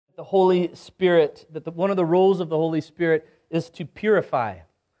the Holy Spirit, that one of the roles of the Holy Spirit is to purify.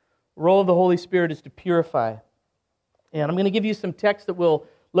 The role of the Holy Spirit is to purify. And I'm going to give you some text that we'll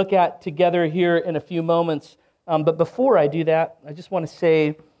look at together here in a few moments. But before I do that, I just want to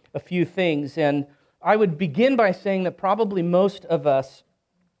say a few things. And I would begin by saying that probably most of us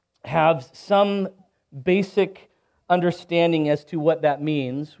have some basic understanding as to what that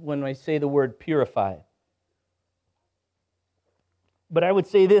means when I say the word purify. But I would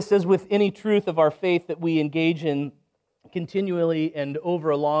say this, as with any truth of our faith that we engage in continually and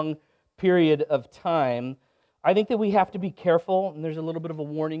over a long period of time, I think that we have to be careful, and there's a little bit of a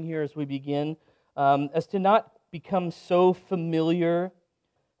warning here as we begin, as to not become so familiar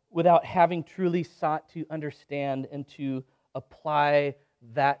without having truly sought to understand and to apply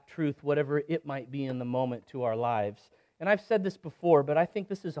that truth, whatever it might be in the moment, to our lives. And I've said this before, but I think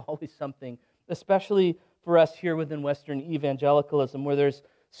this is always something, especially for us here within Western evangelicalism, where there's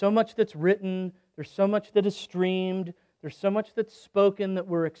so much that's written, there's so much that is streamed, there's so much that's spoken that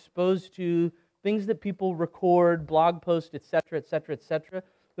we're exposed to, things that people record, blog posts, etc., etc., etc.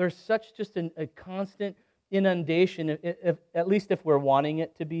 There's such just a constant inundation, at least if we're wanting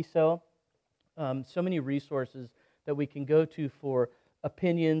it to be so. So many resources that we can go to for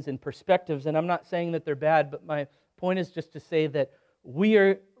opinions and perspectives, and I'm not saying that they're bad, but my point is just to say that we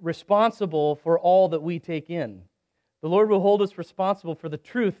are responsible for all that we take in. The Lord will hold us responsible for the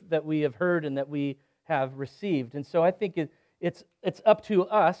truth that we have heard and that we have received. And so I think it's up to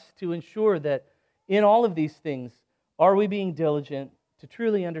us to ensure that in all of these things, are we being diligent to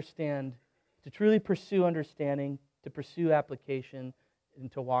truly understand, to truly pursue understanding, to pursue application,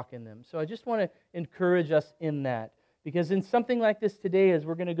 and to walk in them. So I just want to encourage us in that. Because in something like this today, as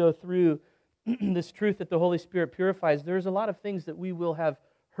we're going to go through this truth that the Holy Spirit purifies, there's a lot of things that we will have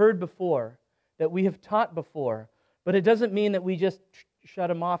heard before, that we have taught before. But it doesn't mean that we just shut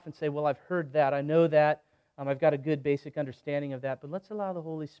them off and say, well, I've heard that, I know that, I've got a good basic understanding of that. But let's allow the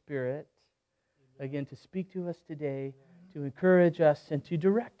Holy Spirit, again, to speak to us today, to encourage us, and to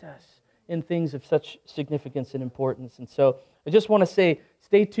direct us in things of such significance and importance. And so I just want to say,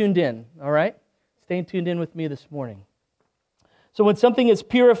 stay tuned in, all right? Stay tuned in with me this morning. So when something is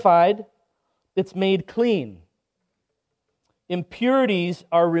purified, it's made clean. Impurities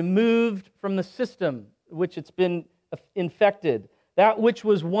are removed from the system which it's been infected. That which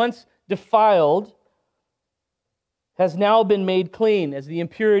was once defiled has now been made clean as the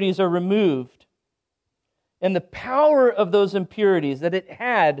impurities are removed. And the power of those impurities that it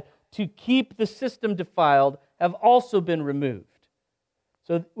had to keep the system defiled have also been removed.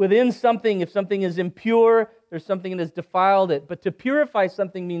 So within something, if something is impure, there's something that has defiled it. But to purify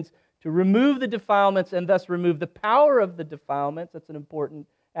something means to remove the defilements and thus remove the power of the defilements. That's an important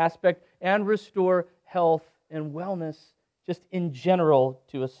aspect. And restore health and wellness just in general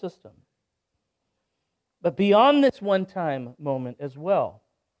to a system. But beyond this one-time moment as well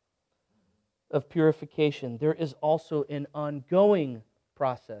of purification, there is also an ongoing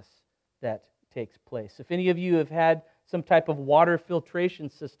process that takes place. If any of you have had some type of water filtration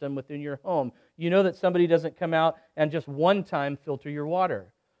system within your home, you know that somebody doesn't come out and just one time filter your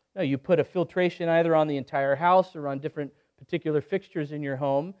water. No, you put a filtration either on the entire house or on different particular fixtures in your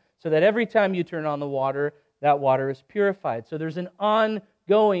home so that every time you turn on the water, that water is purified. So there's an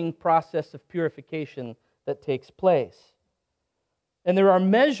ongoing process of purification that takes place. And there are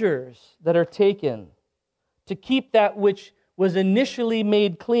measures that are taken to keep that which was initially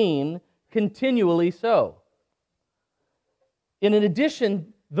made clean continually so. And in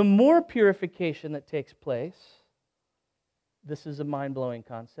addition, the more purification that takes place, this is a mind-blowing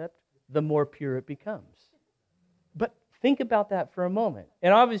concept, the more pure it becomes. But think about that for a moment.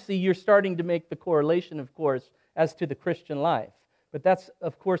 And obviously you're starting to make the correlation, of course, as to the Christian life. But that's,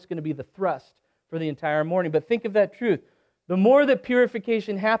 of course, going to be the thrust for the entire morning. But think of that truth. The more that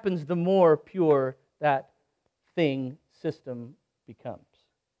purification happens, the more pure that system becomes.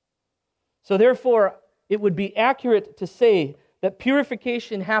 So therefore, it would be accurate to say that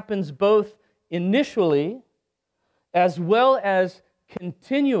purification happens both initially as well as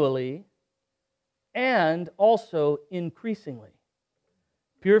continually and also increasingly.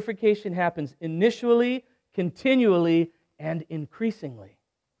 Purification happens initially, continually, and increasingly.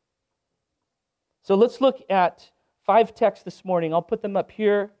 So let's look at 5 texts this morning. I'll put them up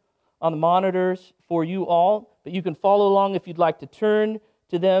here on the monitors for you all, but you can follow along if you'd like to turn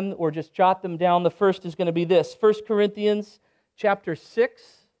to them or just jot them down. The first is going to be this, 1 Corinthians chapter 6.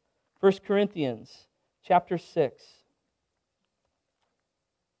 1 Corinthians chapter 6.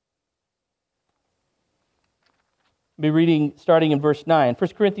 I'll be reading starting in verse 9. 1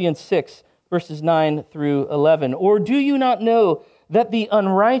 Corinthians 6, verses 9 through 11. Or do you not know that the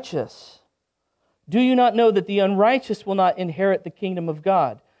unrighteous, do you not know that the unrighteous will not inherit the kingdom of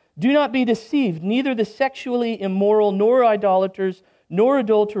God? Do not be deceived, neither the sexually immoral, nor idolaters, nor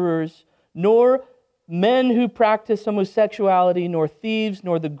adulterers, nor men who practice homosexuality, nor thieves,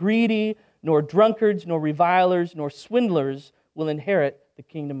 nor the greedy, nor drunkards, nor revilers, nor swindlers will inherit the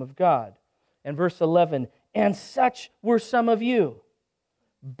kingdom of God. And verse 11, and such were some of you,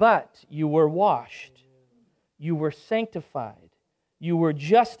 but you were washed, you were sanctified, you were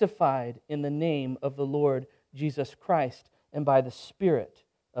justified in the name of the Lord Jesus Christ and by the Spirit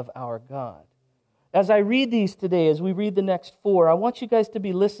of our God. As I read these today, as we read the next four, I want you guys to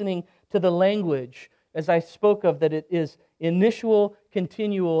be listening to the language as I spoke of, that it is initial,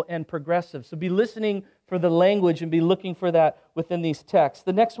 continual, and progressive. So be listening for the language and be looking for that within these texts.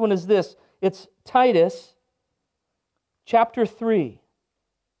 The next one is this. It's Titus chapter 3.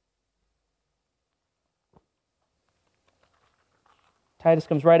 Titus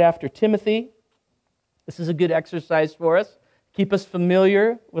comes right after Timothy. This is a good exercise for us. Keep us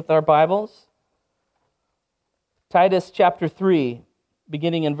familiar with our Bibles. Titus chapter 3,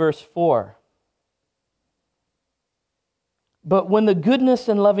 beginning in verse 4. But when the goodness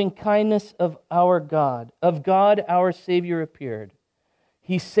and loving kindness of God our Savior appeared,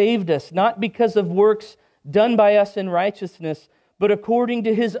 He saved us, not because of works done by us in righteousness, but according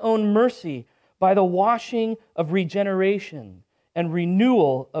to His own mercy, by the washing of regeneration and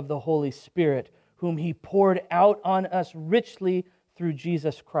renewal of the Holy Spirit, whom He poured out on us richly through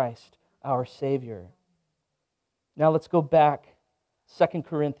Jesus Christ, our Savior. Now let's go back, 2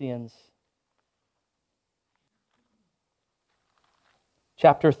 Corinthians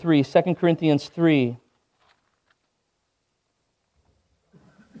chapter 3, 2 Corinthians 3,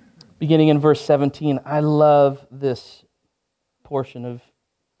 beginning in verse 17. I love this portion of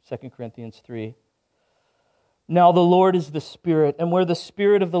 2 Corinthians 3. Now the Lord is the Spirit, and where the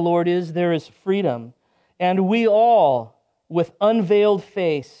Spirit of the Lord is, there is freedom. And we all, with unveiled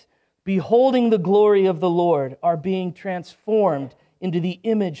face, beholding the glory of the Lord, are being transformed into the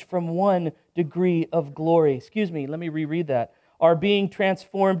image from one degree of glory. Let me reread that. Are being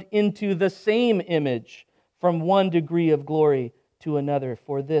transformed into the same image from one degree of glory to another.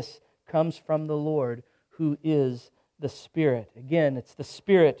 For this comes from the Lord, who is the Spirit. Again, it's the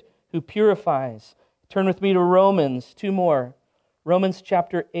Spirit who purifies. Turn with me to Romans, two more. Romans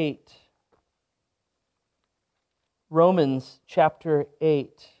chapter 8. Romans chapter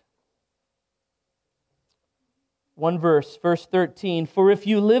 8. One verse, verse 13. For if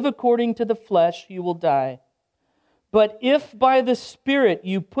you live according to the flesh, you will die. But if by the Spirit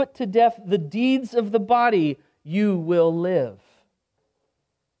you put to death the deeds of the body, you will live.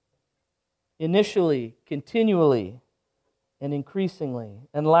 Initially, continually, and increasingly.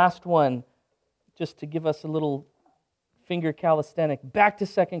 And last one, just to give us a little finger calisthenic, back to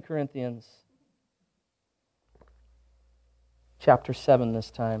 2 Corinthians. Chapter 7 this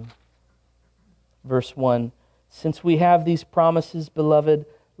time. Verse 1. Since we have these promises, beloved,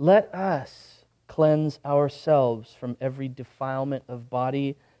 let us cleanse ourselves from every defilement of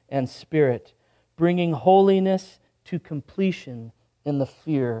body and spirit, bringing holiness to completion in the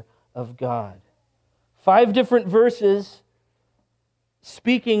fear of God. 5 different verses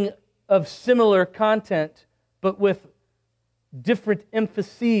speaking of similar content, but with different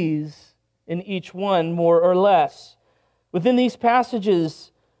emphases in each one, more or less. Within these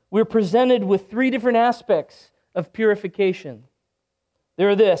passages, we're presented with 3 different aspects of purification.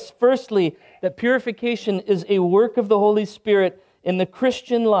 They're this. Firstly, that purification is a work of the Holy Spirit in the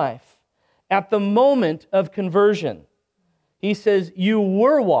Christian life at the moment of conversion. He says, you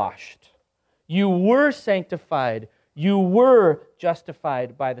were washed, you were sanctified, you were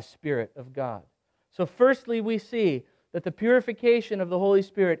justified by the Spirit of God. So firstly, we see that the purification of the Holy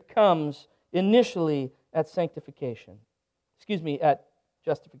Spirit comes initially at sanctification. At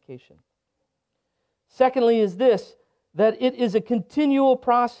justification. Secondly is this, that it is a continual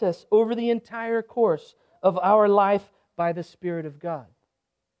process over the entire course of our life by the Spirit of God.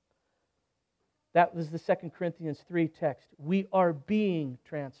 That was the 2 Corinthians 3 text. We are being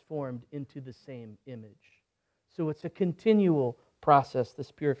transformed into the same image. So it's a continual process,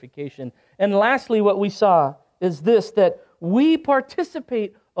 this purification. And lastly, what we saw is this, that we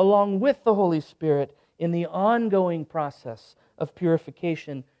participate along with the Holy Spirit in the ongoing process of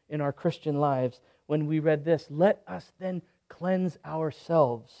purification in our Christian lives. When we read this, let us then cleanse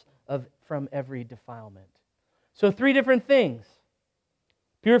ourselves from every defilement. So 3 different things.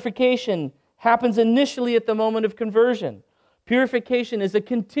 Purification happens initially at the moment of conversion. Purification is a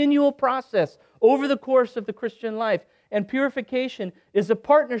continual process over the course of the Christian life. And purification is a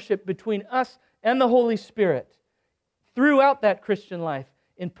partnership between us and the Holy Spirit throughout that Christian life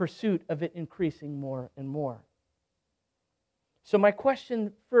in pursuit of it increasing more and more. So my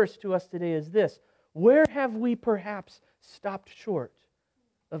question first to us today is this: where have we perhaps stopped short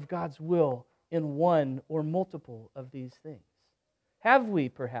of God's will in one or multiple of these things? Have we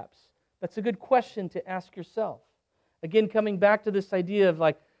perhaps? That's a good question to ask yourself. Again, coming back to this idea of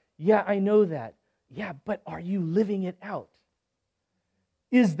like, yeah, I know that. Yeah, but are you living it out?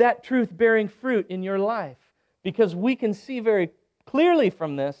 Is that truth bearing fruit in your life? Because we can see very clearly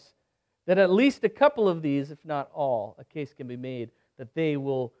from this that at least a couple of these, if not all, a case can be made that they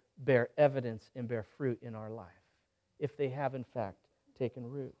will bear evidence and bear fruit in our life, if they have in fact taken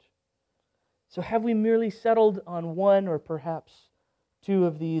root. So have we merely settled on one or perhaps two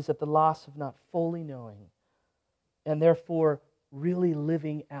of these at the loss of not fully knowing, and therefore really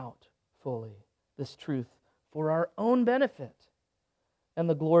living out fully this truth for our own benefit and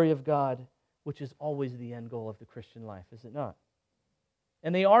the glory of God, which is always the end goal of the Christian life, is it not?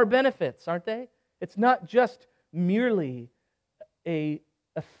 And they are benefits, aren't they? It's not just merely an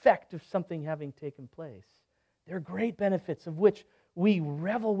effect of something having taken place. They're great benefits of which we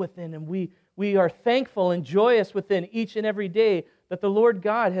revel within, and we are thankful and joyous within each and every day that the Lord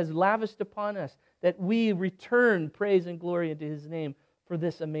God has lavished upon us, that we return praise and glory into His name for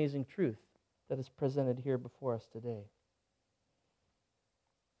this amazing truth that is presented here before us today.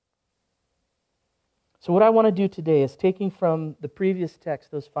 So what I want to do today is, taking from the previous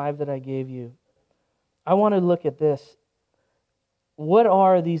text, those 5 that I gave you, I want to look at this. What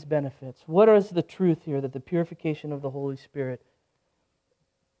are these benefits? What is the truth here that the purification of the Holy Spirit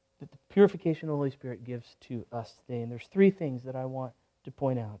gives to us today? And there's 3 things that I want to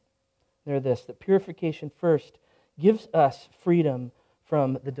point out. They're this: that purification first gives us freedom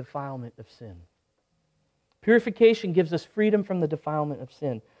from the defilement of sin. Purification gives us freedom from the defilement of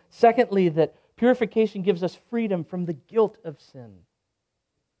sin. Secondly, that purification gives us freedom from the guilt of sin.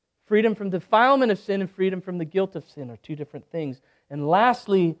 Freedom from defilement of sin and freedom from the guilt of sin are 2 different things. And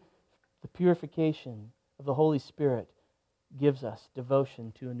lastly, the purification of the Holy Spirit gives us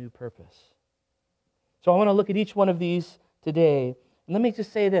devotion to a new purpose. So I want to look at each one of these today. And let me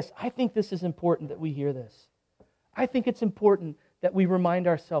just say this: I think this is important that we hear this. I think it's important that we remind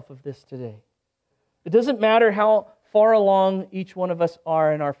ourselves of this today. It doesn't matter how far along each one of us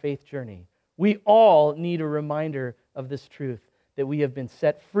are in our faith journey. We all need a reminder of this truth, that we have been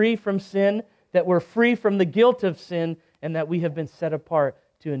set free from sin, that we're free from the guilt of sin, and that we have been set apart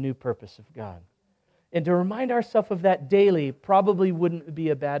to a new purpose of God. And to remind ourselves of that daily probably wouldn't be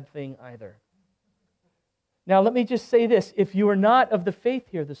a bad thing either. Now, let me just say this: if you are not of the faith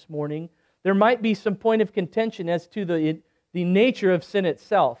here this morning, there might be some point of contention as to the nature of sin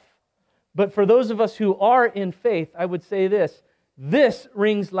itself. But for those of us who are in faith, I would say this: this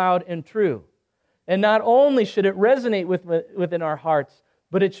rings loud and true. And not only should it resonate within our hearts,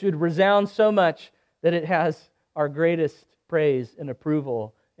 but it should resound so much that it has our greatest praise and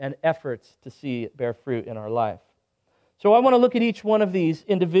approval and efforts to see it bear fruit in our life. So I want to look at each one of these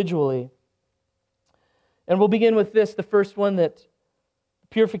individually. And we'll begin with this, the first one, that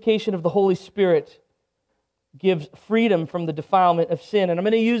purification of the Holy Spirit gives freedom from the defilement of sin. And I'm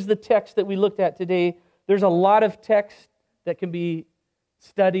going to use the text that we looked at today. There's a lot of text that can be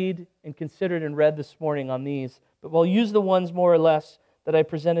studied and considered and read this morning on these, but we'll use the ones more or less that I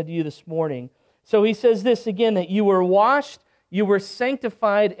presented to you this morning. So he says this again, that you were washed, you were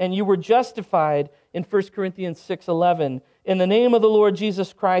sanctified, and you were justified in 1 Corinthians 6:11 in the name of the Lord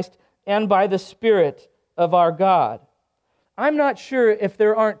Jesus Christ and by the Spirit of our God. I'm not sure if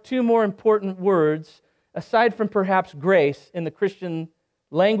there aren't 2 more important words, aside from perhaps grace, in the Christian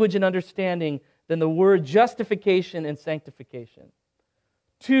language and understanding than the word justification and sanctification.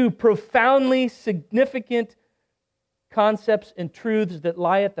 2 profoundly significant concepts and truths that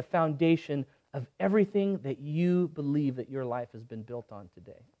lie at the foundation of everything that you believe that your life has been built on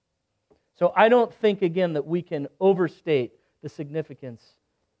today. So I don't think, again, that we can overstate the significance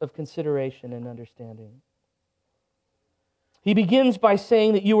of consideration and understanding. He begins by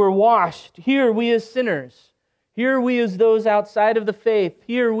saying that you were washed. Here we as sinners. Here we as those outside of the faith.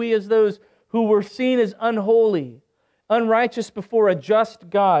 Here we as those who were seen as unholy, unrighteous before a just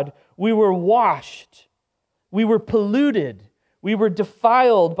God. We were washed. We were polluted. We were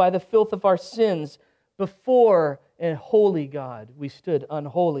defiled by the filth of our sins. Before a holy God, we stood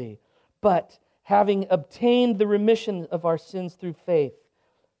unholy. But having obtained the remission of our sins through faith,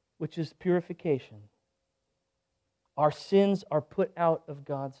 which is purification, our sins are put out of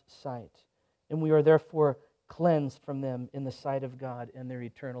God's sight, and we are therefore cleansed from them in the sight of God and their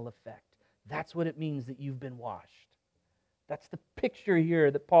eternal effect. That's what it means that you've been washed. That's the picture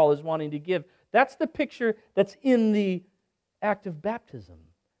here that Paul is wanting to give. That's the picture that's in the act of baptism.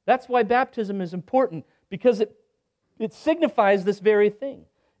 That's why baptism is important, because it signifies this very thing.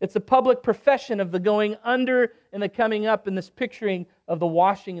 It's a public profession of the going under and the coming up, and this picturing of the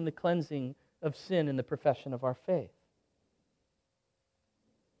washing and the cleansing of sin in the profession of our faith.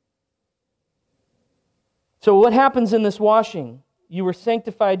 So what happens in this washing? You were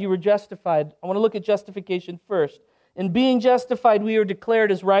sanctified, you were justified. I want to look at justification first. In being justified, we are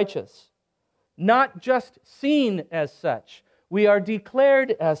declared as righteous. Not just seen as such. We are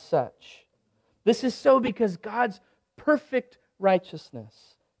declared as such. This is so because God's perfect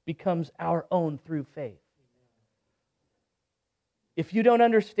righteousness becomes our own through faith. If you don't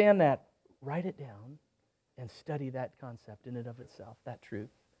understand that, write it down and study that concept in and of itself, that truth.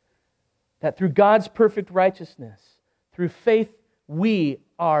 That through God's perfect righteousness, through faith, we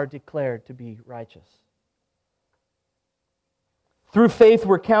are declared to be righteous. Through faith,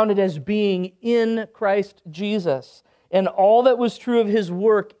 we're counted as being in Christ Jesus. And all that was true of His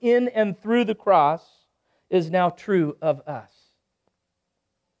work in and through the cross is now true of us.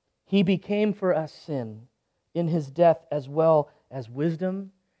 He became for us sin in His death as well as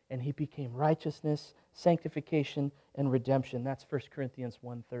wisdom, and He became righteousness, sanctification, and redemption. That's 1 Corinthians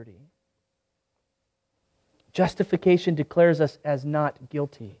 1:30. Justification declares us as not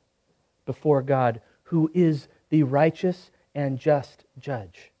guilty before God, who is the righteous and just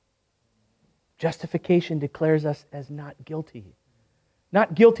judge. Justification declares us as not guilty.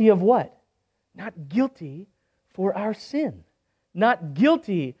 Not guilty of what? Not guilty for our sin. Not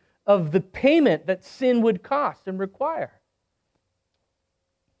guilty of the payment that sin would cost and require.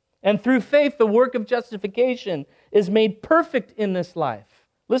 And through faith, the work of justification is made perfect in this life.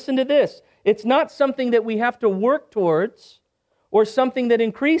 Listen to this. It's not something that we have to work towards or something that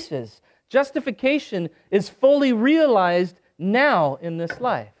increases. Justification is fully realized now in this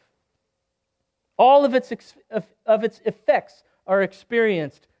life. All of its effects are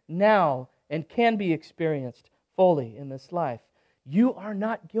experienced now and can be experienced fully in this life. You are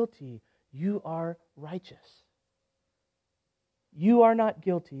not guilty. You are righteous. You are not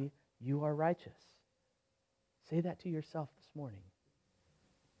guilty. You are righteous. Say that to yourself this morning.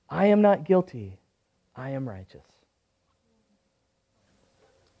 I am not guilty. I am righteous.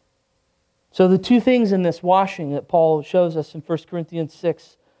 So the two things in this washing that Paul shows us in 1 Corinthians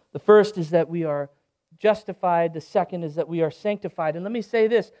 6, the first is that we are justified. The second is that we are sanctified. And let me say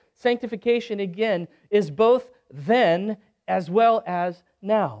this, sanctification again is both then as well as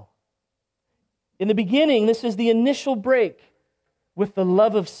now. In the beginning, this is the initial break with the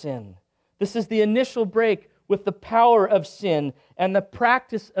love of sin. This is the initial break with the power of sin and the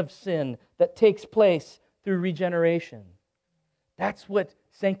practice of sin that takes place through regeneration. That's what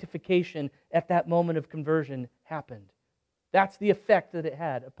sanctification at that moment of conversion happened. That's the effect that it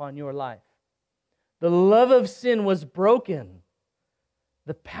had upon your life. The love of sin was broken.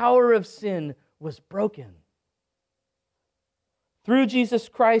 The power of sin was broken. Through Jesus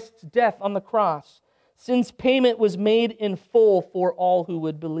Christ's death on the cross, sin's payment was made in full for all who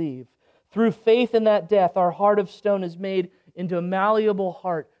would believe. Through faith in that death, our heart of stone is made into a malleable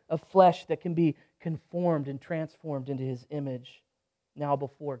heart of flesh that can be conformed and transformed into His image now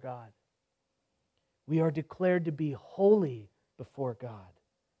before God. We are declared to be holy before God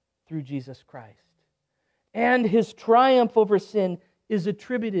through Jesus Christ. And His triumph over sin is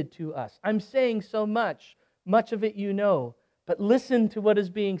attributed to us. I'm saying so much of it you know, but listen to what is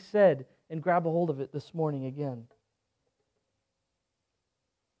being said and grab a hold of it this morning again.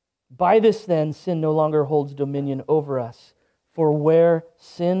 By this then, sin no longer holds dominion over us, for where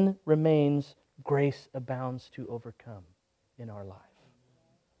sin remains, grace abounds to overcome in our life.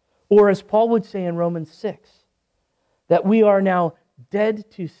 Or as Paul would say in Romans 6, that we are now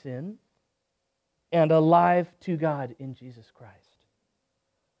dead to sin and alive to God in Jesus Christ.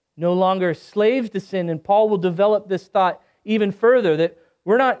 No longer slaves to sin, and Paul will develop this thought even further, that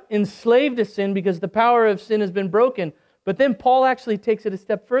we're not enslaved to sin because the power of sin has been broken. But then Paul actually takes it a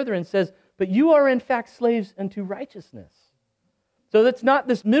step further and says, but you are in fact slaves unto righteousness. So that's not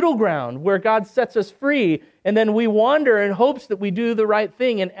this middle ground where God sets us free and then we wander in hopes that we do the right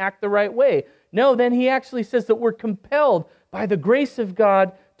thing and act the right way. No, then he actually says that we're compelled by the grace of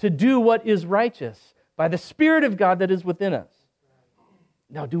God to do what is righteous, by the Spirit of God that is within us.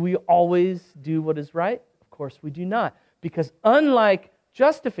 Now, do we always do what is right? Of course we do not. Because unlike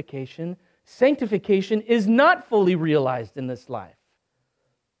justification, sanctification is not fully realized in this life.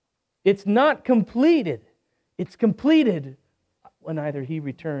 It's not completed. It's completed when either He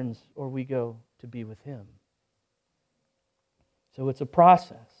returns or we go to be with Him. So it's a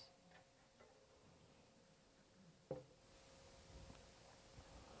process.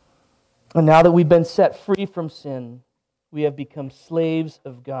 And now that we've been set free from sin, we have become slaves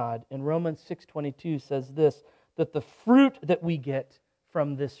of God. And Romans 6:22 says this, that the fruit that we get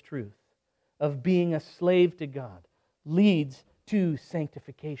from this truth of being a slave to God leads to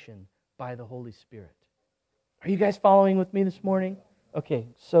sanctification by the Holy Spirit. Are you guys following with me this morning? Okay,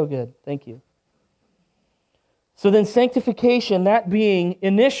 so good. Thank you. So then sanctification, that being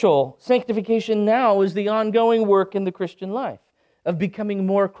initial, sanctification now is the ongoing work in the Christian life of becoming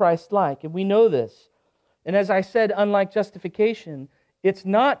more Christ-like. And we know this. And as I said, unlike justification, it's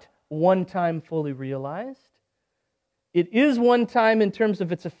not one time fully realized. It is one time in terms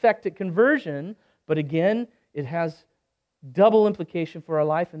of its effect at conversion, but again, it has double implication for our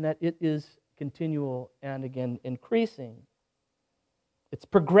life in that it is continual and again increasing. It's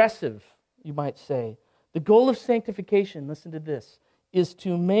progressive, you might say. The goal of sanctification, listen to this, is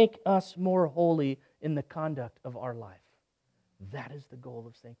to make us more holy in the conduct of our life. That is the goal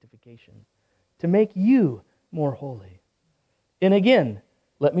of sanctification, to make you more holy. And again,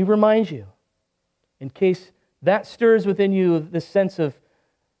 let me remind you, in case that stirs within you this sense of,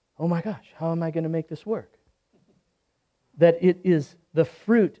 oh my gosh, how am I going to make this work? That it is the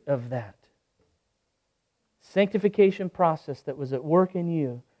fruit of that sanctification process that was at work in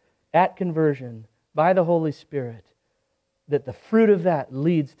you at conversion by the Holy Spirit, that the fruit of that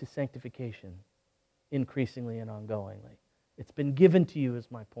leads to sanctification increasingly and ongoingly. It's been given to you,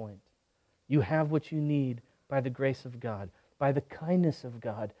 is my point. You have what you need by the grace of God, by the kindness of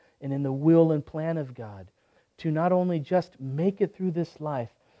God, and in the will and plan of God, to not only just make it through this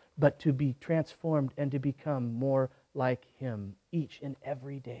life, but to be transformed and to become more like Him each and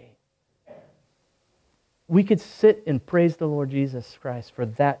every day. We could sit and praise the Lord Jesus Christ for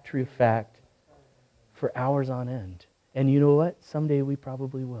that true fact for hours on end. And you know what? Someday we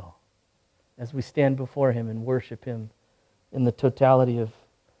probably will, as we stand before Him and worship Him in the totality of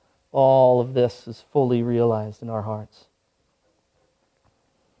all of this is fully realized in our hearts.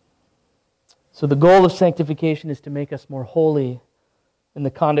 So the goal of sanctification is to make us more holy in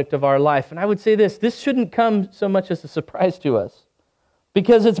the conduct of our life. And I would say this shouldn't come so much as a surprise to us,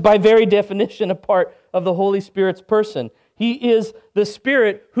 because it's by very definition a part of the Holy Spirit's person. He is the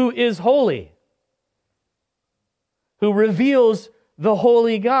Spirit who is holy, who reveals the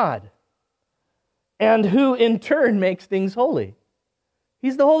holy God, and who in turn makes things holy.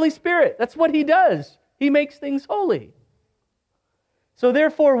 He's the Holy Spirit. That's what He does. He makes things holy. So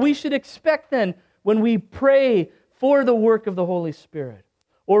therefore, we should expect then, when we pray for the work of the Holy Spirit,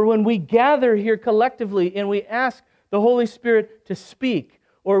 or when we gather here collectively and we ask the Holy Spirit to speak,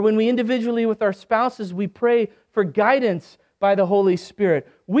 or when we individually with our spouses, we pray for guidance by the Holy Spirit,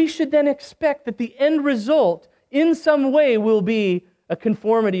 we should then expect that the end result in some way will be a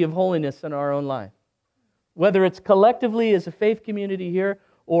conformity of holiness in our own life. Whether it's collectively as a faith community here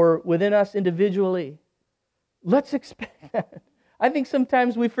or within us individually, let's expect that. I think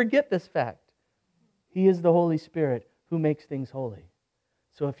sometimes we forget this fact. He is the Holy Spirit who makes things holy.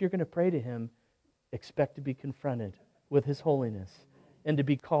 So if you're going to pray to Him, expect to be confronted with His holiness and to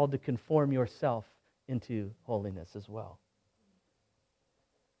be called to conform yourself into holiness as well.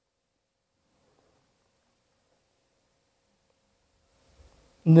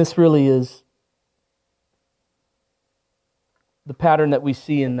 And this really is the pattern that we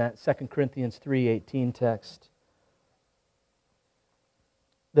see in that 2 Corinthians 3:18 text.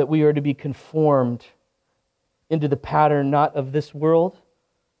 That we are to be conformed into the pattern not of this world,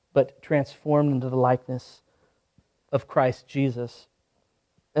 but transformed into the likeness of Christ Jesus.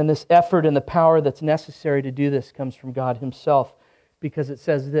 And this effort and the power that's necessary to do this comes from God Himself, because it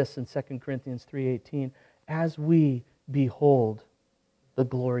says this in 2 Corinthians 3:18, as we behold the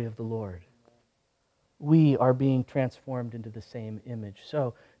glory of the Lord, we are being transformed into the same image.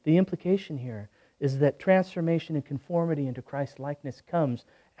 So the implication here is that transformation and conformity into Christ's likeness comes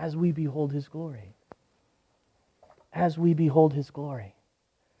as we behold His glory. As we behold His glory.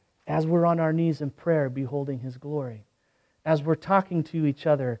 As we're on our knees in prayer beholding His glory. As we're talking to each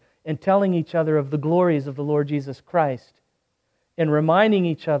other and telling each other of the glories of the Lord Jesus Christ, and reminding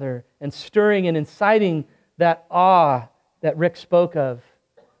each other and stirring and inciting that awe that Rick spoke of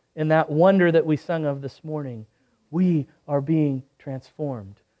and that wonder that we sung of this morning, we are being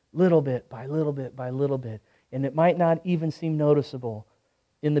transformed little bit by little bit by little bit. And it might not even seem noticeable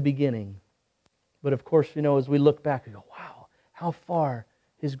in the beginning. But of course, as we look back, we go, wow, how far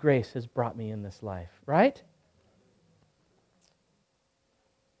His grace has brought me in this life, right?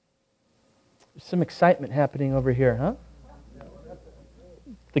 There's some excitement happening over here, huh?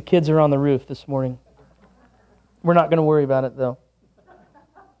 The kids are on the roof this morning. We're not going to worry about it, though.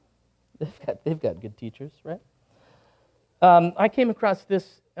 They've got good teachers, right? I came across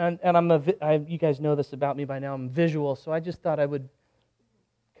this and you guys know this about me by now, I'm visual, so I just thought I would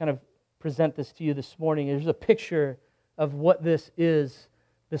kind of present this to you this morning. There's a picture of what this is,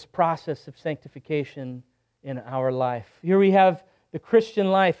 this process of sanctification in our life. Here we have the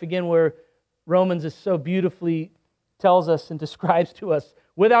Christian life, again, where Romans is so beautifully tells us and describes to us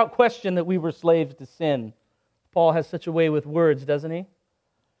without question that we were slaves to sin. Paul has such a way with words, doesn't he?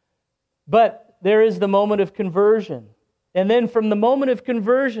 But there is the moment of conversion. And then from the moment of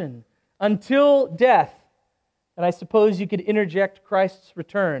conversion until death, and I suppose you could interject Christ's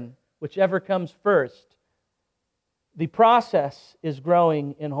return, whichever comes first, the process is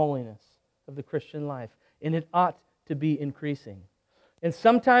growing in holiness of the Christian life, and it ought to be increasing. And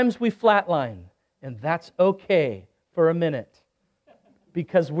sometimes we flatline, and that's okay for a minute,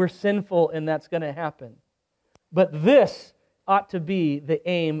 because we're sinful and that's going to happen. But this ought to be the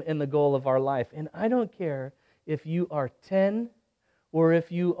aim and the goal of our life. And I don't care if you are 10 or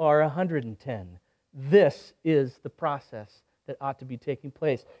if you are 110. This is the process that ought to be taking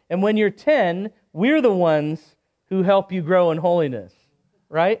place. And when you're 10, we're the ones who help you grow in holiness,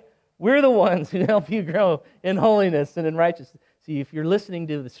 right? We're the ones who help you grow in holiness and in righteousness. See, if you're listening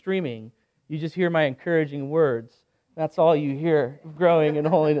to the streaming, you just hear my encouraging words. That's all you hear, growing in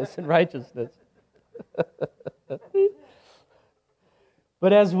holiness and righteousness.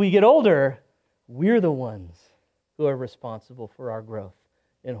 But as we get older, we're the ones who are responsible for our growth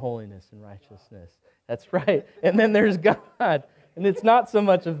in holiness and righteousness. That's right. And then there's God. And it's not so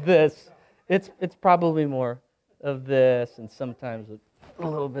much of this. It's probably more of this, and sometimes a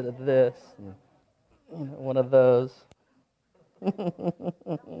little bit of this, and one of those.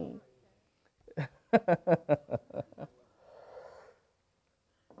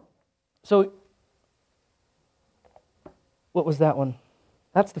 So, what was that one?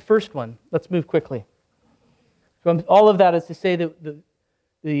 That's the first one. Let's move quickly. So all of that is to say that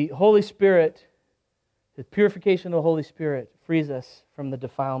the Holy Spirit, the purification of the Holy Spirit, frees us from the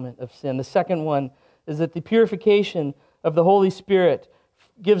defilement of sin. The second one is that the purification of the Holy Spirit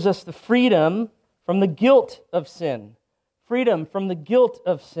gives us the freedom from the guilt of sin. Freedom from the guilt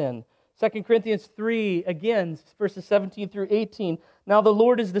of sin. 2 Corinthians 3, again, verses 17 through 18. Now the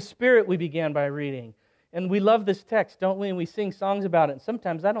Lord is the Spirit, we began by reading. And we love this text, don't we? And we sing songs about it. And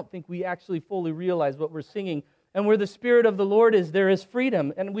sometimes I don't think we actually fully realize what we're singing. And where the Spirit of the Lord is, there is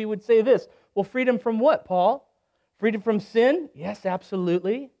freedom. And we would say this, well, freedom from what, Paul? Freedom from sin? Yes,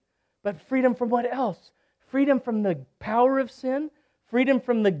 absolutely. But freedom from what else? Freedom from the power of sin? Freedom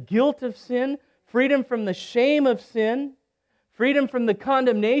from the guilt of sin? Freedom from the shame of sin? Freedom from the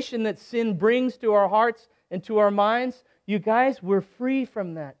condemnation that sin brings to our hearts and to our minds? You guys, we're free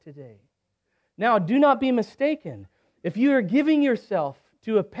from that today. Now, do not be mistaken. If you are giving yourself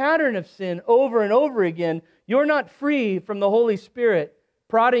to a pattern of sin over and over again, you're not free from the Holy Spirit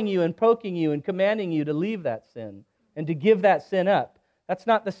prodding you and poking you and commanding you to leave that sin and to give that sin up. That's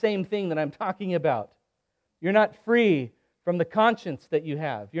not the same thing that I'm talking about. You're not free from the conscience that you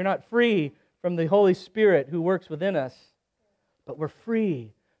have. You're not free from the Holy Spirit who works within us. But we're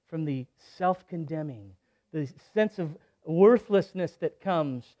free from the self-condemning, the sense of worthlessness that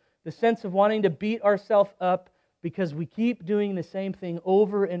comes, the sense of wanting to beat ourselves up because we keep doing the same thing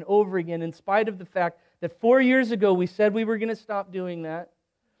over and over again, in spite of the fact that 4 years ago we said we were going to stop doing that,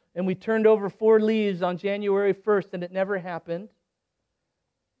 and we turned over 4 leaves on January 1st, and it never happened.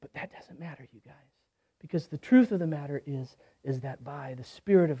 But that doesn't matter, you guys, because the truth of the matter is that by the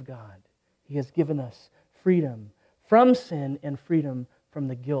Spirit of God, He has given us freedom from sin and freedom from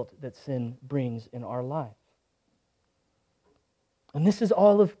the guilt that sin brings in our life. And this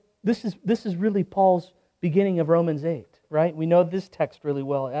is really Paul's beginning of Romans 8, right? We know this text really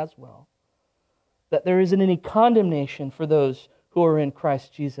well as well. That there isn't any condemnation for those who are in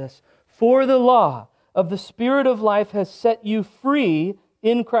Christ Jesus. For the law of the Spirit of life has set you free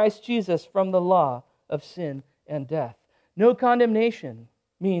in Christ Jesus from the law of sin and death. No condemnation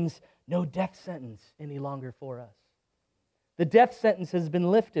means no death sentence any longer for us. The death sentence has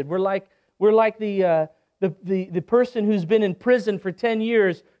been lifted. We're like the person who's been in prison for 10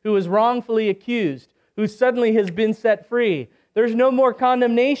 years who was wrongfully accused, who suddenly has been set free. There's no more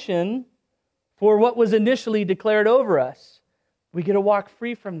condemnation for what was initially declared over us. We get to walk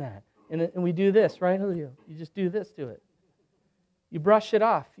free from that. And we do this, right, Julio? You just do this to it. You brush it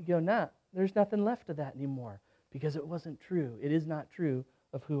off. You go, nah, there's nothing left of that anymore because it wasn't true. It is not true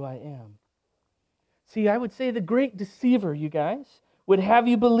of who I am. See, I would say the great deceiver, you guys, would have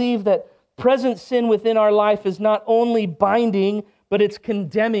you believe that present sin within our life is not only binding, but it's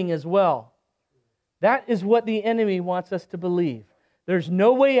condemning as well. That is what the enemy wants us to believe. There's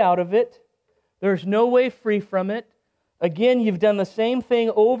no way out of it. There's no way free from it. Again, you've done the same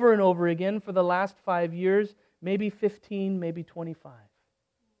thing over and over again for the last 5 years, maybe 15, maybe 25.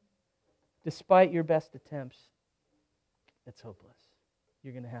 Despite your best attempts, it's hopeless.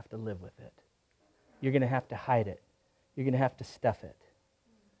 You're going to have to live with it. You're going to have to hide it. You're going to have to stuff it.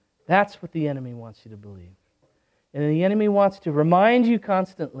 That's what the enemy wants you to believe. And the enemy wants to remind you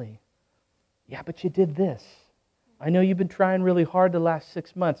constantly, yeah, but you did this. I know you've been trying really hard the last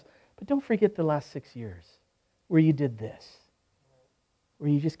 6 months, but don't forget the last 6 years where you did this, where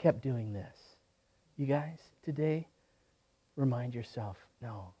you just kept doing this. You guys, today, remind yourself,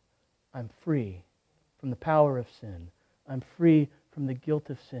 no, I'm free from the power of sin. I'm free from the guilt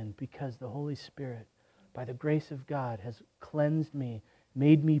of sin because the Holy Spirit, by the grace of God, has cleansed me,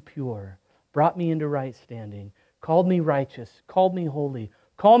 made me pure, brought me into right standing, called me righteous, called me holy,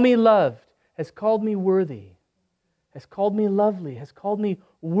 called me loved, has called me worthy, has called me lovely, has called me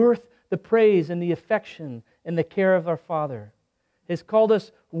worth the praise and the affection and the care of our Father, has called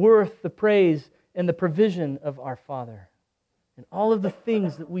us worth the praise and the provision of our Father. And all of the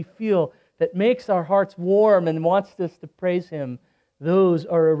things that we feel that makes our hearts warm and wants us to praise Him, those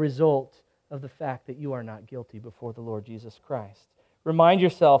are a result of the fact that you are not guilty before the Lord Jesus Christ. Remind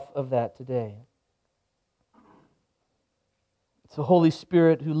yourself of that today. It's the Holy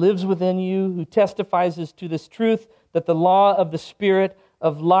Spirit who lives within you, who testifies to this truth that the law of the Spirit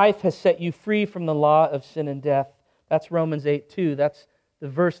of life has set you free from the law of sin and death. That's Romans 8:2. That's the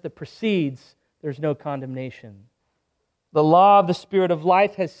verse that precedes, there's no condemnation. The law of the Spirit of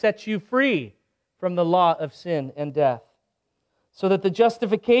life has set you free from the law of sin and death. So that the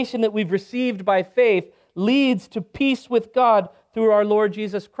justification that we've received by faith leads to peace with God through our Lord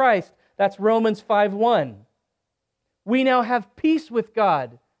Jesus Christ. That's Romans 5:1. We now have peace with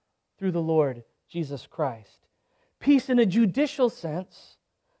God through the Lord Jesus Christ. Peace in a judicial sense,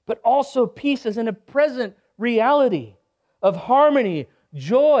 but also peace as in a present reality of harmony,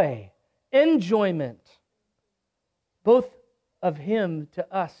 joy, enjoyment, both of Him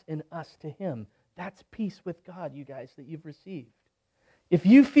to us and us to Him. That's peace with God, you guys, that you've received. If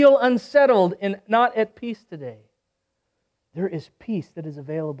you feel unsettled and not at peace today, there is peace that is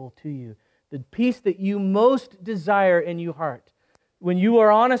available to you. The peace that you most desire in your heart. When you are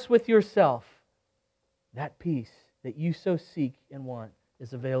honest with yourself, that peace that you so seek and want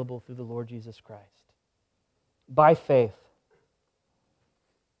is available through the Lord Jesus Christ. By faith.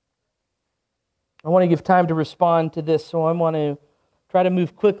 I want to give time to respond to this, so I want to try to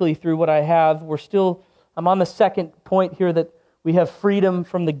move quickly through what I have. I'm on the second point here, that we have freedom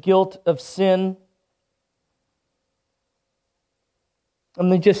from the guilt of sin. Let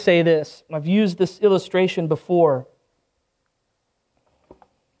me just say this. I've used this illustration before.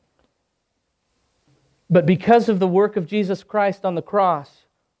 But because of the work of Jesus Christ on the cross,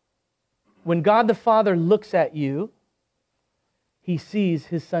 when God the Father looks at you, He sees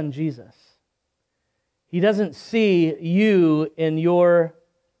His Son Jesus. He doesn't see you in your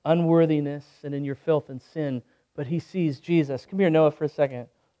unworthiness and in your filth and sin, but He sees Jesus. Come here, Noah, for a second.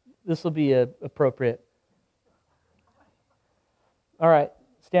 This will be appropriate. All right,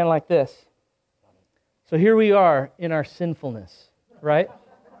 stand like this. So here we are in our sinfulness, right?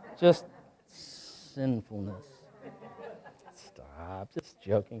 Just sinfulness. Stop, just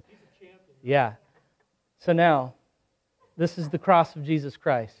joking. Yeah. So now, this is the cross of Jesus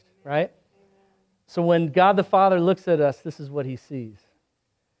Christ, right? So when God the Father looks at us, this is what He sees.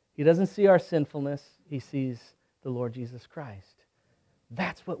 He doesn't see our sinfulness. He sees the Lord Jesus Christ.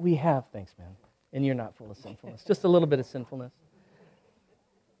 That's what we have. Thanks, man. And you're not full of sinfulness. Just a little bit of sinfulness.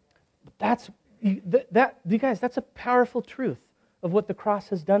 But you guys, that's a powerful truth of what the cross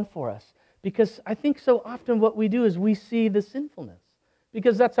has done for us. Because I think so often what we do is we see the sinfulness.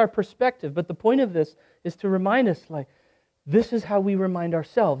 Because that's our perspective. But the point of this is to remind us, this is how we remind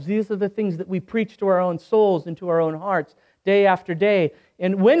ourselves. These are the things that we preach to our own souls and to our own hearts day after day.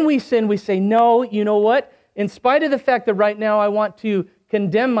 And when we sin, we say, no, you know what? In spite of the fact that right now I want to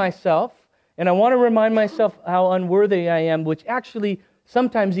condemn myself, and I want to remind myself how unworthy I am, which actually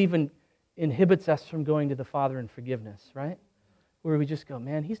sometimes even inhibits us from going to the Father in forgiveness, right? Where we just go,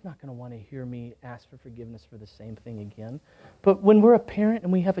 man, He's not going to want to hear me ask for forgiveness for the same thing again. But when we're a parent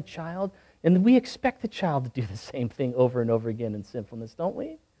and we have a child, and we expect the child to do the same thing over and over again in sinfulness, don't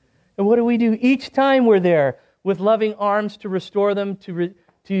we? And what do? Each time we're there with loving arms to restore them, to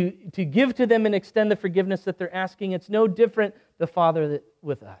give to them and extend the forgiveness that they're asking. It's no different, the Father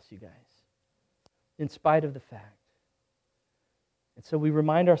with us, you guys, in spite of the fact. And so we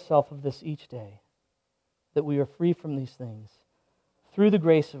remind ourselves of this each day, that we are free from these things through the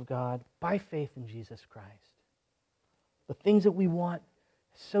grace of God, by faith in Jesus Christ. The things that we want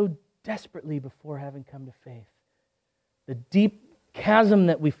so desperately before having come to faith, the deep chasm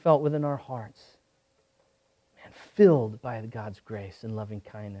that we felt within our hearts, and filled by God's grace and loving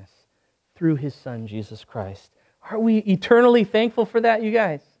kindness through His Son, Jesus Christ. Are we eternally thankful for that, you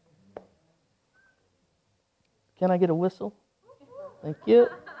guys? Can I get a whistle? Thank you.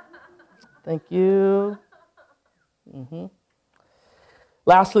 Thank you.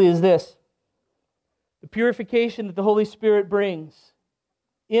 Lastly is this. The purification that the Holy Spirit brings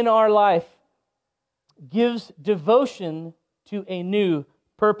in our life gives devotion to a new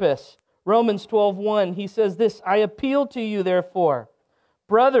purpose. Romans 12:1, he says this, I appeal to you, therefore,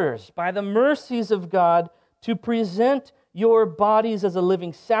 brothers, by the mercies of God, to present your bodies as a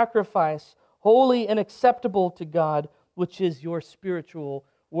living sacrifice, holy and acceptable to God, which is your spiritual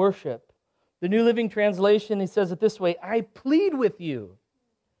worship. The New Living Translation, he says it this way, I plead with you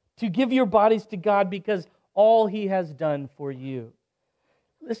to give your bodies to God because all He has done for you.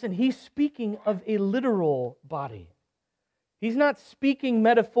 Listen, he's speaking of a literal body. He's not speaking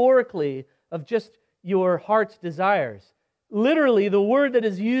metaphorically of just your heart's desires. Literally, the word that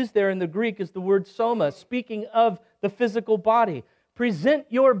is used there in the Greek is the word soma, speaking of the physical body. Present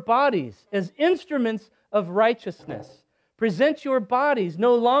your bodies as instruments of righteousness. Present your bodies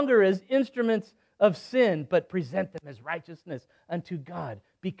no longer as instruments of sin, but present them as righteousness unto God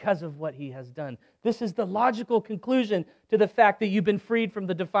because of what He has done. This is the logical conclusion to the fact that you've been freed from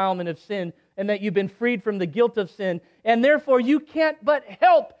the defilement of sin and that you've been freed from the guilt of sin, and therefore you can't but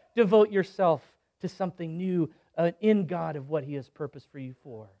help devote yourself to something new in God of what He has purposed for you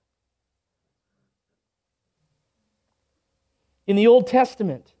for. In the Old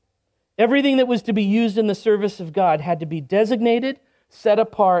Testament, everything that was to be used in the service of God had to be designated, set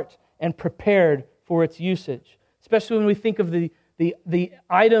apart, and prepared for its usage. Especially when we think of the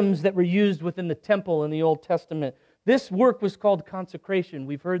items that were used within the temple in the Old Testament. This work was called consecration.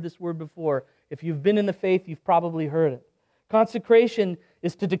 We've heard this word before. If you've been in the faith, you've probably heard it. Consecration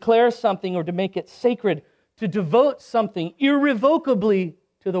is to declare something or to make it sacred, to devote something irrevocably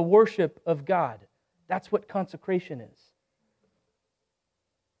to the worship of God. That's what consecration is.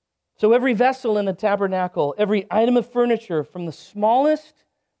 So every vessel in the tabernacle, every item of furniture, from the smallest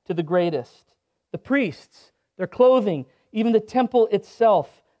to the greatest, the priests, their clothing, even the temple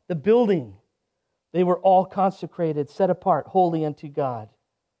itself, the building, they were all consecrated, set apart, holy unto God,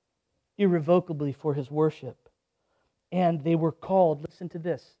 irrevocably for His worship. And they were called, listen to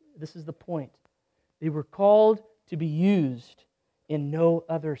this is the point, they were called to be used in no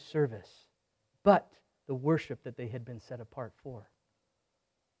other service but the worship that they had been set apart for.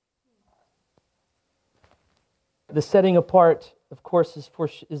 The setting apart, of course,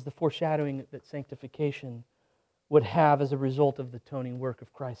 is the foreshadowing that sanctification would have as a result of the atoning work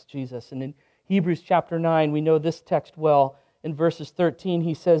of Christ Jesus. And in Hebrews chapter 9, we know this text well. In verses 13,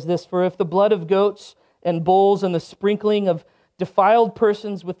 he says this, For if the blood of goats and bulls and the sprinkling of defiled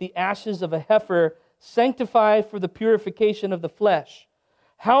persons with the ashes of a heifer sanctify for the purification of the flesh,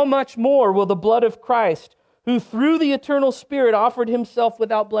 how much more will the blood of Christ, who through the eternal Spirit offered Himself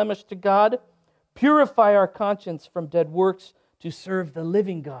without blemish to God, purify our conscience from dead works to serve the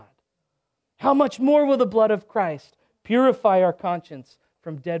living God? How much more will the blood of Christ purify our conscience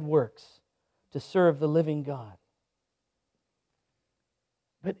from dead works to serve the living God?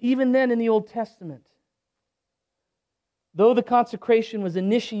 But even then in the Old Testament, though the consecration was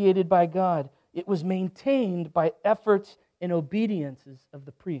initiated by God, it was maintained by efforts and obediences of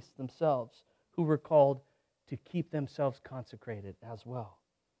the priests themselves, who were called to keep themselves consecrated as well.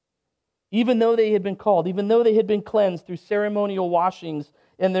 Even though they had been called, even though they had been cleansed through ceremonial washings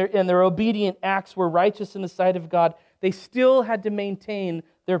and their obedient acts were righteous in the sight of God, they still had to maintain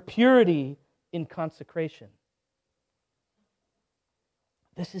their purity in consecration.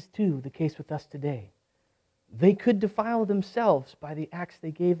 This is too the case with us today. They could defile themselves by the acts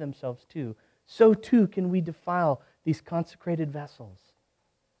they gave themselves to. So too can we defile these consecrated vessels.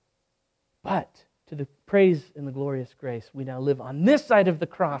 But to the praise and the glorious grace, we now live on this side of the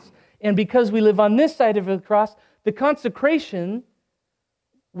cross. And because we live on this side of the cross, the consecration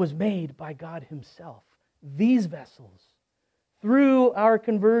was made by God Himself. These vessels, through our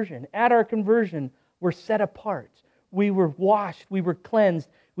conversion, at our conversion, were set apart. We were washed, we were cleansed,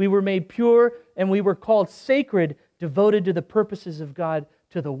 we were made pure, and we were called sacred, devoted to the purposes of God,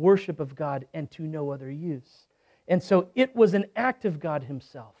 to the worship of God, and to no other use. And so it was an act of God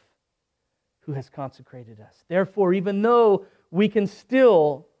Himself who has consecrated us. Therefore, even though we can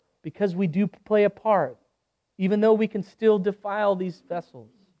still, because we do play a part, even though we can still defile these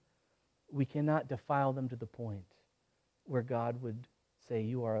vessels, we cannot defile them to the point where God would say,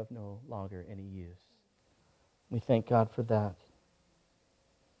 you are of no longer any use. We thank God for that.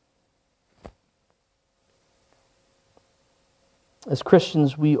 As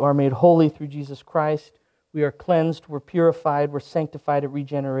Christians, we are made holy through Jesus Christ. We are cleansed, we're purified, we're sanctified at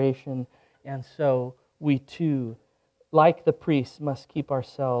regeneration. And so we too, like the priests, must keep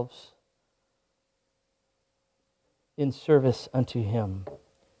ourselves in service unto Him.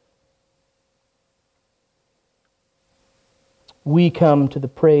 We come to the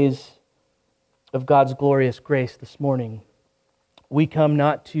praise of God's glorious grace this morning. We come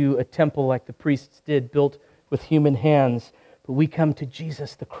not to a temple like the priests did, built with human hands, but we come to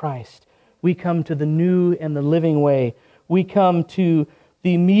Jesus the Christ. We come to the new and the living way. We come to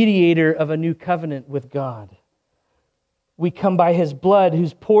the mediator of a new covenant with God. We come by His blood,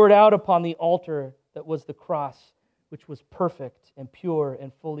 who's poured out upon the altar that was the cross, which was perfect and pure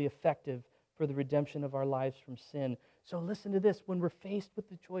and fully effective for the redemption of our lives from sin. So listen to this, when we're faced with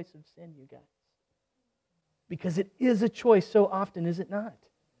the choice of sin, you guys, because it is a choice so often, is it not?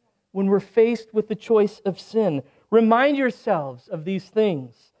 When we're faced with the choice of sin, remind yourselves of these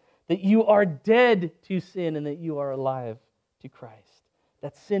things, that you are dead to sin and that you are alive to Christ.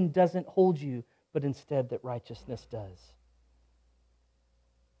 That sin doesn't hold you, but instead that righteousness does.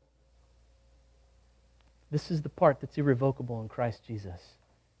 This is the part that's irrevocable in Christ Jesus.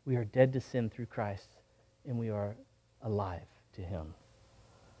 We are dead to sin through Christ, and we are alive to Him.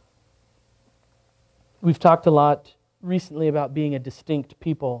 We've talked a lot recently about being a distinct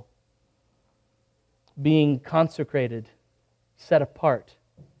people, being consecrated, set apart,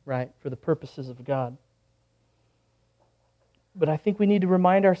 right, for the purposes of God. But I think we need to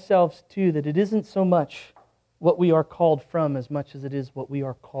remind ourselves, too, that it isn't so much what we are called from as much as it is what we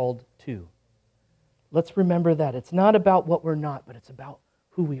are called to. Let's remember that. It's not about what we're not, but it's about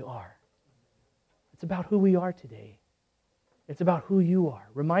who we are. It's about who we are today. It's about who you are.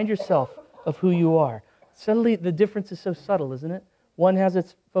 Remind yourself of who you are. Suddenly, the difference is so subtle, isn't it? One has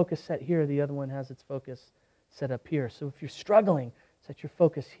its focus set here, the other one has its focus set up here. So if you're struggling, set your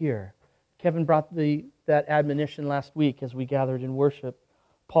focus here. Kevin brought that admonition last week as we gathered in worship.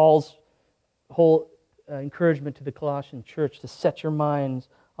 Paul's whole encouragement to the Colossian church to set your minds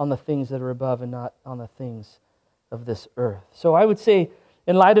on the things that are above and not on the things of this earth. So I would say,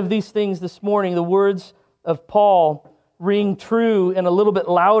 in light of these things this morning, the words of Paul ring true and a little bit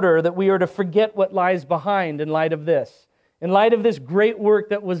louder, that we are to forget what lies behind in light of this. In light of this great work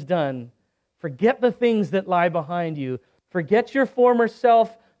that was done, forget the things that lie behind you. Forget your former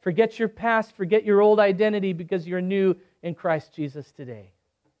self, forget your past, forget your old identity because you're new in Christ Jesus today.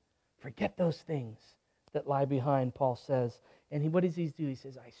 Forget those things that lie behind, Paul says. And what does he do? He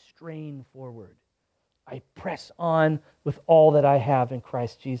says, I strain forward. I press on with all that I have in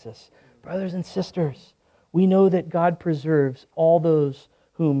Christ Jesus. Brothers and sisters, we know that God preserves all those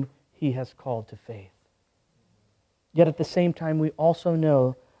whom He has called to faith. Yet at the same time, we also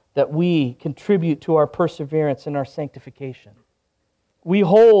know that we contribute to our perseverance and our sanctification. We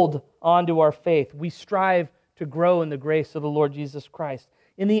hold on to our faith. We strive to grow in the grace of the Lord Jesus Christ.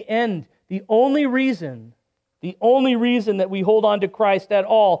 In the end, the only reason that we hold on to Christ at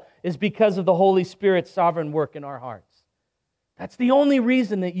all is because of the Holy Spirit's sovereign work in our hearts. That's the only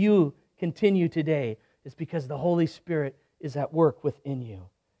reason that you continue today, is because the Holy Spirit is at work within you.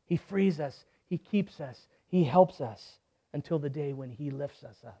 He frees us, He keeps us, He helps us until the day when He lifts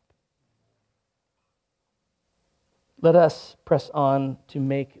us up. Let us press on to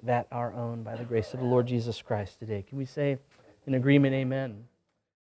make that our own by the grace of the Lord Jesus Christ today. Can we say in agreement, amen?